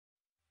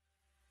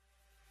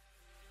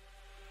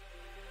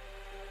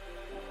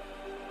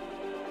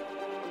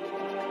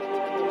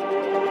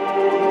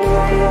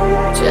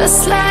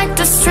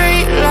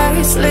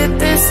just lit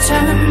this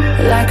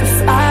town like a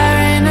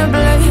fire in a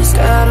blaze,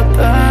 gotta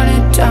burn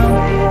it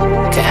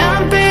down.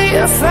 Can't be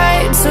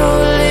afraid to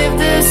leave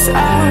this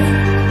out.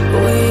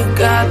 We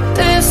got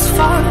this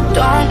far,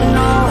 don't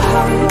know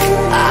how.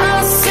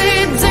 I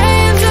see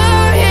danger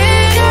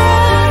in your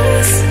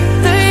eyes.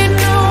 They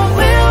know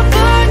we'll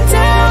burn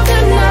down the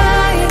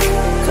night.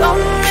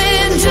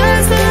 Coming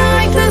just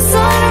like the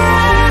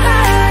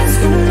sunrise.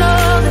 You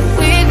know that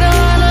we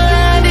gonna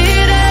light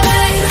it up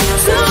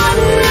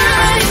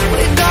tonight.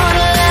 We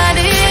gonna light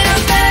it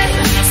up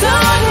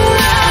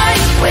tonight.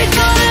 We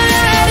gonna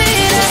light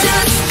it up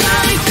just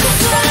like the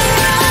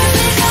sunrise.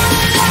 We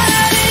gonna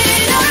light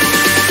it up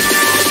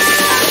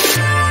now.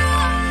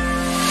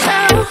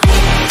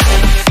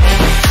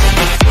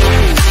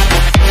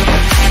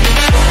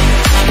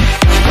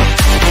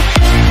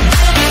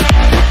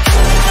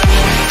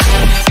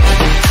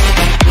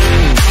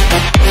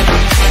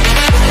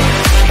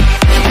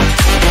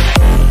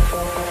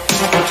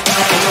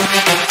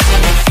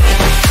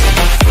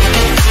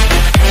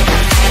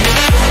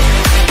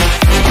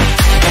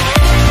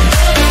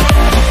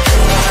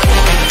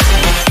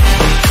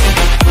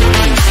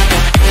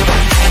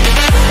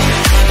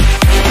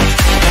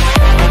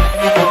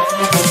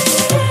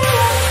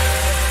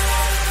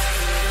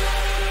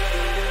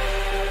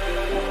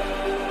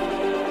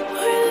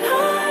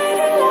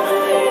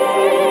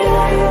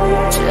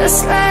 Just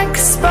like a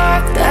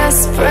spark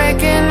that's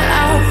breaking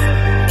out.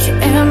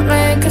 Can't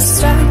make a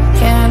stop,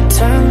 can't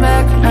turn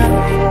back now.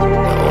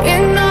 We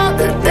know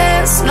that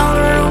there's no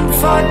room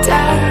for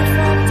doubt.